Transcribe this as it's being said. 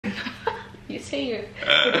say you're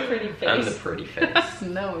the pretty face. I'm the pretty face.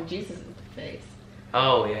 No, Jesus is the face.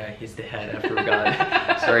 Oh yeah, he's the head. I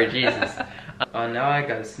forgot. Sorry, Jesus. Now I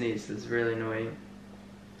gotta sneeze. It's really annoying.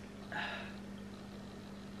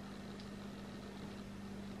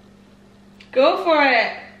 Go for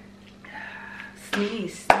it.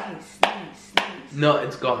 Sneeze, sneeze, sneeze, sneeze. No,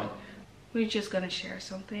 it's gone. We're just gonna share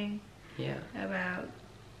something. Yeah. About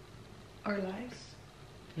our lives.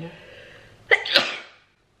 Yeah.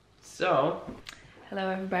 So. Hello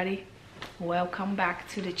everybody. Welcome back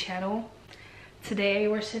to the channel. Today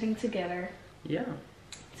we're sitting together. Yeah.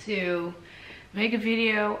 To make a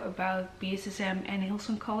video about BSSM and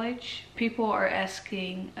Hillsong College. People are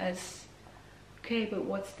asking us, okay, but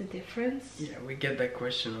what's the difference? Yeah, we get that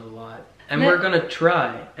question a lot. And we're gonna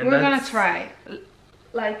try. And we're gonna try.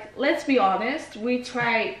 Like, let's be honest, we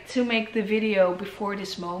tried to make the video before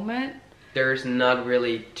this moment. There's not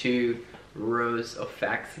really two rows of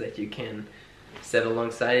facts that you can set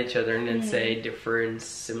alongside each other and then say different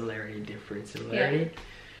similarity. Yeah.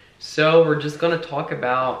 So we're just gonna talk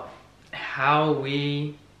about how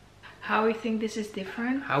we think this is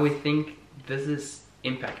different. How we think this is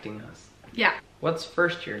impacting us. Yeah. What's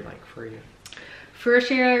first year like for you? First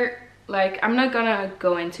year, like, I'm not gonna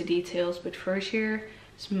go into details, but first year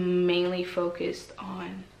is mainly focused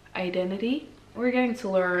on identity. We're getting to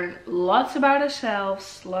learn lots about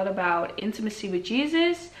ourselves, a lot about intimacy with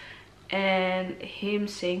Jesus, and him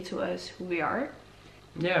saying to us who we are.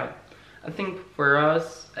 Yeah, I think for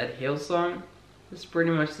us at Hillsong, it's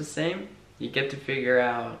pretty much the same. You get to figure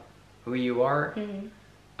out who you are.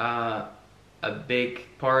 A big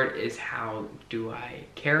part is how do I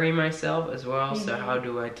carry myself as well. So how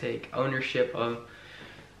do I take ownership of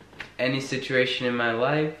any situation in my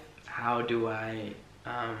life? How do I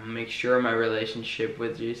make sure my relationship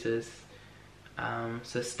with Jesus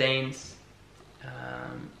sustains?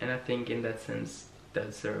 And I think in that sense,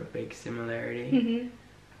 that's a big similarity.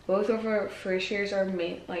 Both of our first years are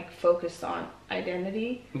focused on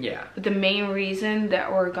identity. Yeah. But the main reason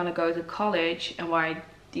that we're gonna go to college and why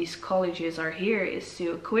these colleges are here is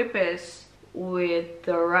to equip us with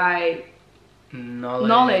the right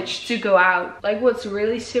knowledge to go out. Like, what's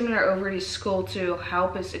really similar over this school to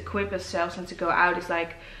help us equip ourselves and to go out is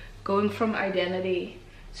like going from identity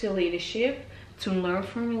to leadership, to learn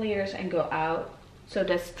from leaders and go out. So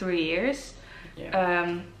that's 3 years.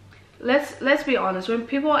 Yeah. Let's be honest, when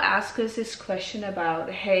people ask us this question about,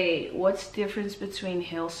 hey, what's the difference between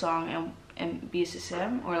Hillsong and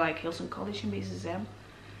BSSM, or like Hillsong College and BSSM?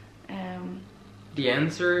 The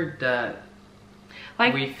answer that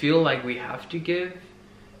we feel like we have to give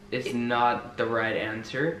is not the right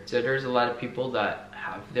answer. So there's a lot of people that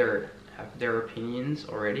have their opinions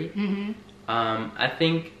already. I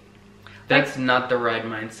think that's not the right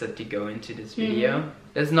mindset to go into this video.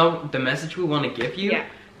 That's not the message we want to give you. Yeah.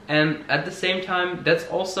 And at the same time, that's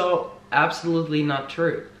also absolutely not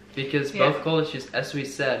true. Because both colleges, as we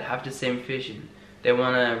said, have the same vision. They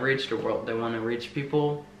want to reach the world. They want to reach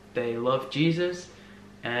people. They love Jesus.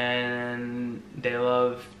 And they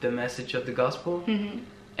love the message of the gospel.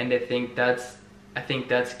 And they think I think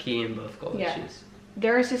that's key in both colleges. Yeah.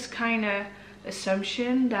 There's this kind of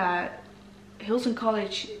assumption that Hillsong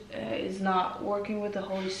College is not working with the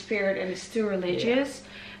Holy Spirit and is too religious.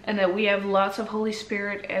 And that we have lots of Holy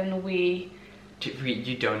Spirit and you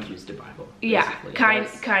don't use the Bible. Yeah, kind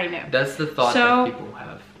of. That's the thought that people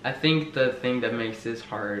have. I think the thing that makes this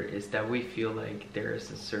hard is that we feel like there is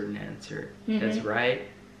a certain answer that's right.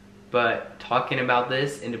 But talking about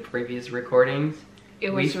this in the previous recordings,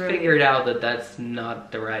 we figured out that that's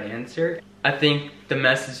not the right answer. I think the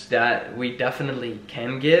message that we definitely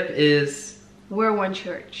can give is, we're one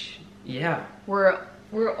church. Yeah. We're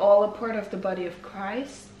all a part of the body of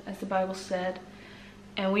Christ, as the Bible said.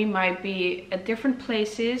 And we might be at different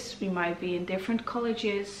places, we might be in different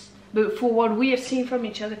colleges. But for what we have seen from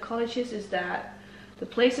each other colleges is that the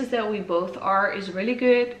places that we both are is really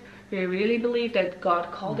good. We really believe that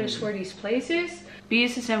God called us for these places.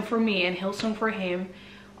 BSSM for me and Hillsong for him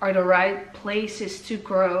are the right places to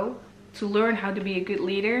grow, to learn how to be a good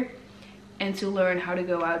leader, and to learn how to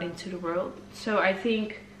go out into the world. So I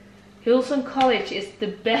think Hillsong College is the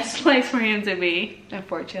best place for him to be,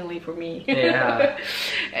 unfortunately for me. Yeah.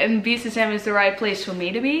 And BSSM is the right place for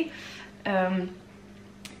me to be.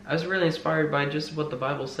 I was really inspired by just what the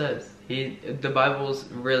Bible says. The Bible's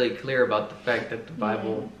really clear about the fact that the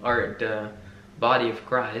Bible, or the body of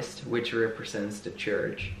Christ, which represents the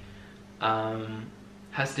church,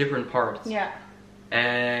 has different parts. Yeah.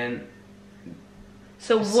 And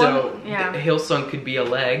so Hillsong could be a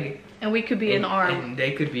leg. And we could be an arm. And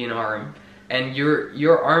they could be an arm. And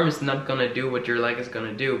your arm is not gonna do what your leg is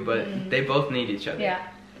gonna do, but they both need each other. Yeah.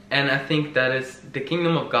 And I think that is the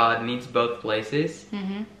kingdom of God needs both places.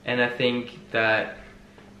 And I think that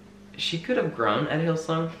she could have grown at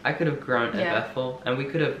Hillsong. I could have grown at Bethel, and we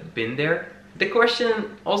could have been there. The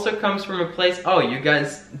question also comes from a place. Oh, you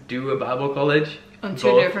guys do a Bible college on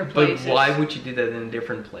two different places. But why would you do that in a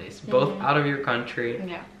different place? Both out of your country,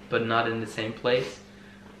 but not in the same place.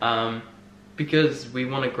 Because we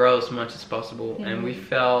want to grow as much as possible, and we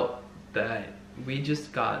felt that we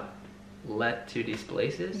just got led to these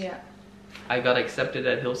places. Yeah. I got accepted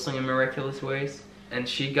at Hillsong in miraculous ways, and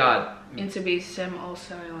she got into BSM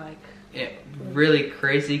also, like really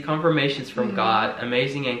crazy confirmations from God,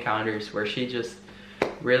 amazing encounters where she just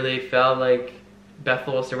really felt like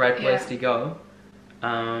Bethel was the right place to go.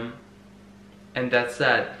 And that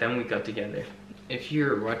said, then we got together. If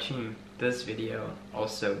you're watching this video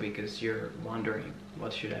also because you're wondering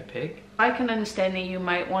what should I pick, I can understand that you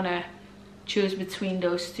might want to choose between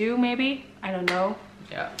those two, maybe. I don't know.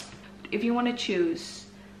 Yeah. If you want to choose,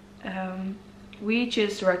 we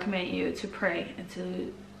just recommend you to pray and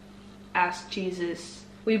to ask Jesus.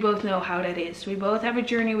 We both know how that is. We both have a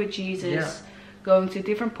journey with Jesus, going to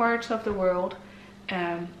different parts of the world,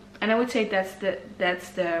 and I would say that's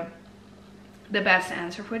the best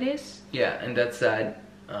answer for this. Yeah, and that said,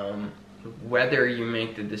 whether you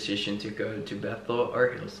make the decision to go to Bethel or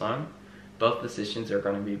Hillsong, both decisions are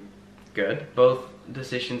going to be good. Both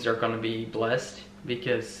decisions are going to be blessed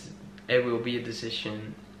because it will be a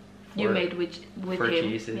decision you made with for him.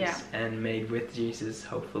 Jesus and made with Jesus,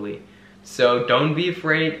 hopefully. So don't be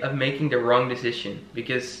afraid of making the wrong decision,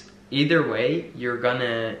 because either way you're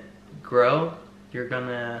gonna grow, you're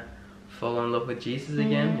gonna fall in love with Jesus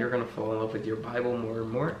again, you're gonna fall in love with your Bible more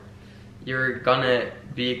and more, you're gonna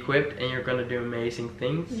be equipped, and you're gonna do amazing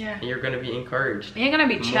things, and you're gonna be encouraged, and you're gonna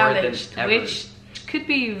be challenged, which could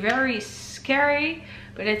be very scary.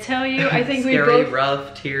 But I tell you, I think scary, we both,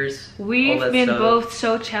 rough, tears. We've been both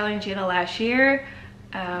so challenged in the last year.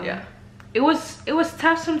 It was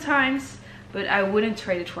tough sometimes, but I wouldn't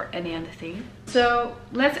trade it for any other thing. So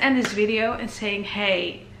let's end this video and saying,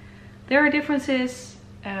 hey, there are differences,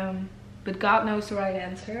 but God knows the right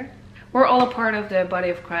answer. We're all a part of the body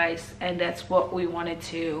of Christ, and that's what we wanted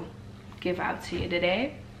to give out to you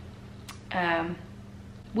today.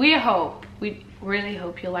 We really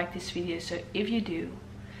hope you like this video. So if you do,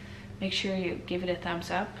 make sure you give it a thumbs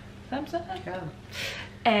up. Yeah.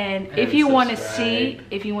 And if you want to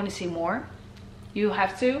see more, you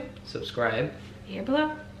have to subscribe here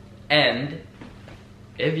below. And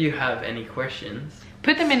if you have any questions,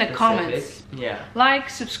 put them in the comments. Yeah. Like,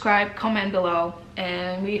 subscribe, comment below,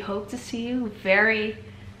 and we hope to see you very,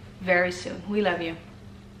 very soon. We love you.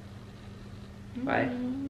 Bye.